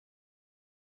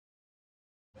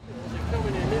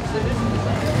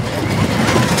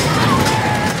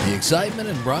excitement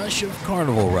and rush of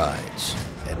carnival rides,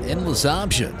 and endless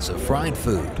options of fried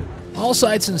food. All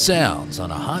sights and sounds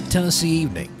on a hot Tennessee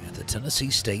evening at the Tennessee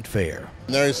State Fair.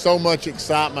 There is so much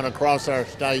excitement across our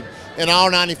state in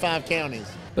all 95 counties.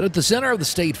 But at the center of the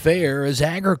State Fair is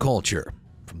agriculture,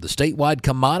 from the statewide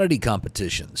commodity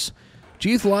competitions to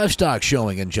youth livestock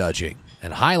showing and judging,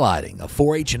 and highlighting of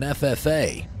 4-H and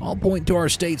FFA, all point to our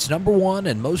state's #1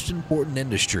 and most important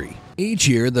industry. Each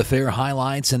year, the fair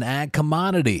highlights an ag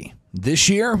commodity. This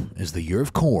year is the year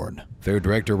of corn. Fair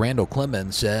Director Randall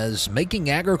Clemens says making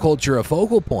agriculture a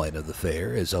focal point of the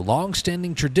fair is a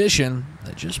long-standing tradition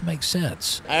that just makes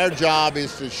sense. Our job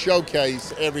is to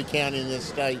showcase every county in this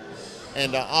state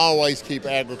and to always keep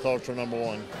agriculture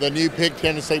 #1. The new Pick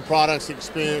Tennessee Products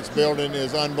Experience building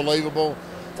is unbelievable.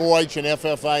 4-H and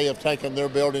FFA have taken their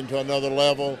building to another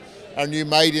level. Our new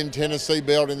Made in Tennessee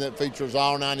building that features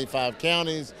all 95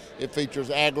 counties. It features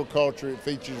agriculture. It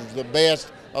features the best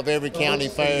of every county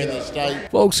fair in the state.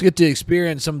 Folks get to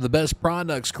experience some of the best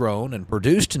products grown and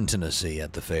produced in Tennessee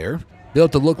at the fair.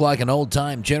 Built to look like an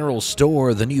old-time general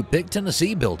store, the new Pick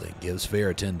Tennessee building gives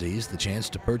fair attendees the chance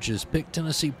to purchase Pick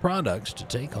Tennessee products to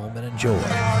take home and enjoy.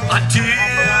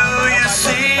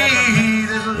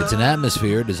 It's an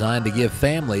atmosphere designed to give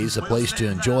families a place to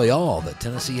enjoy all that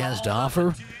Tennessee has to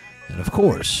offer and, of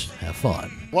course, have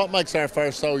fun. What makes our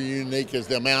fair so unique is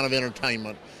the amount of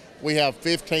entertainment. We have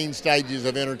 15 stages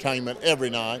of entertainment every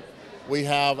night. We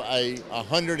have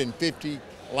 150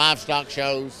 livestock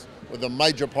shows, with a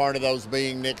major part of those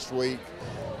being next week.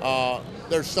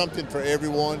 There's something for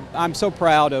everyone. I'm so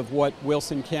proud of what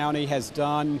Wilson County has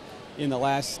done in the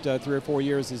last 3 or 4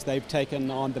 years as they've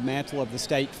taken on the mantle of the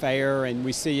State Fair, and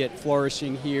we see it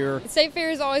flourishing here. The State Fair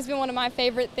has always been one of my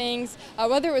favorite things,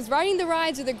 whether it was riding the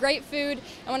rides or the great food.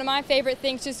 And one of my favorite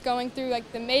things just going through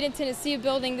like the Made in Tennessee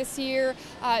building this year,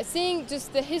 seeing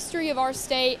just the history of our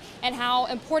state and how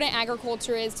important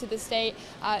agriculture is to the state.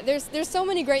 There's so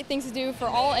many great things to do for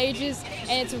all ages,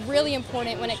 and it's really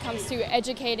important when it comes to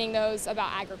educating those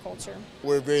about agriculture.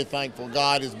 We're very thankful.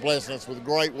 God is blessing us with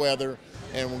great weather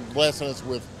and blessing us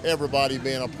with everybody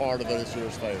being a part of this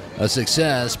year's fair. A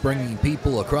success bringing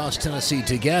people across Tennessee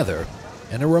together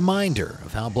and a reminder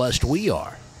of how blessed we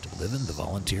are to live in the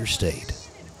volunteer state.